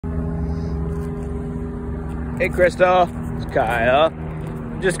Hey Crystal, it's Kyle.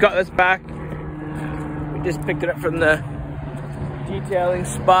 Just got this back. We just picked it up from the detailing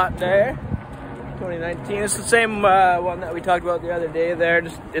spot there. 2019. It's the same one that we talked about the other day there,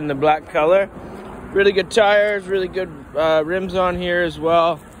 just in the black color. Really good tires, really good rims on here as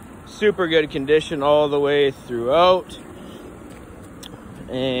well. Super good condition all the way throughout.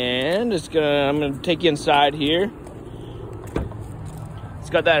 And I'm gonna take you inside here. It's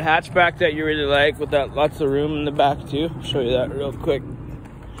got that hatchback that you really like with that lots of room in the back too. I'll show you that real quick.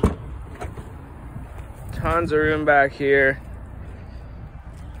 Tons of room back here.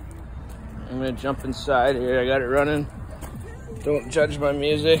 I'm gonna jump inside here. I got it running. Don't judge my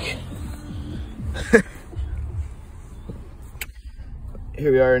music.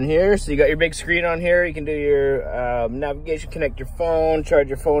 Here we are in here. So you got your big screen on here. You can do your navigation, connect your phone, charge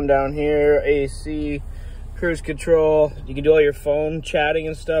your phone down here, AC, cruise control. You can do all your phone chatting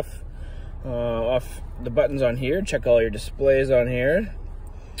and stuff off the buttons on here. Check all your displays on here.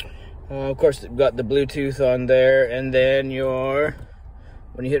 Of course, you've got the Bluetooth on there, and then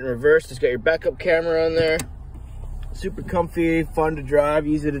when you hit in reverse, it's got your backup camera on there. Super comfy, fun to drive,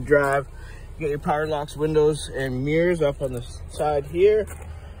 easy to drive. You got your power locks, windows, and mirrors up on the side here.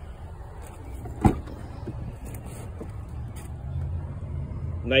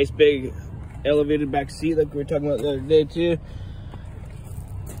 Nice big elevated back seat like we were talking about the other day too.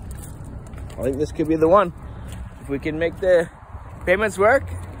 I think this could be the one. If we can make the payments work,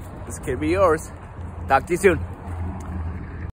 this could be yours. Talk to you soon.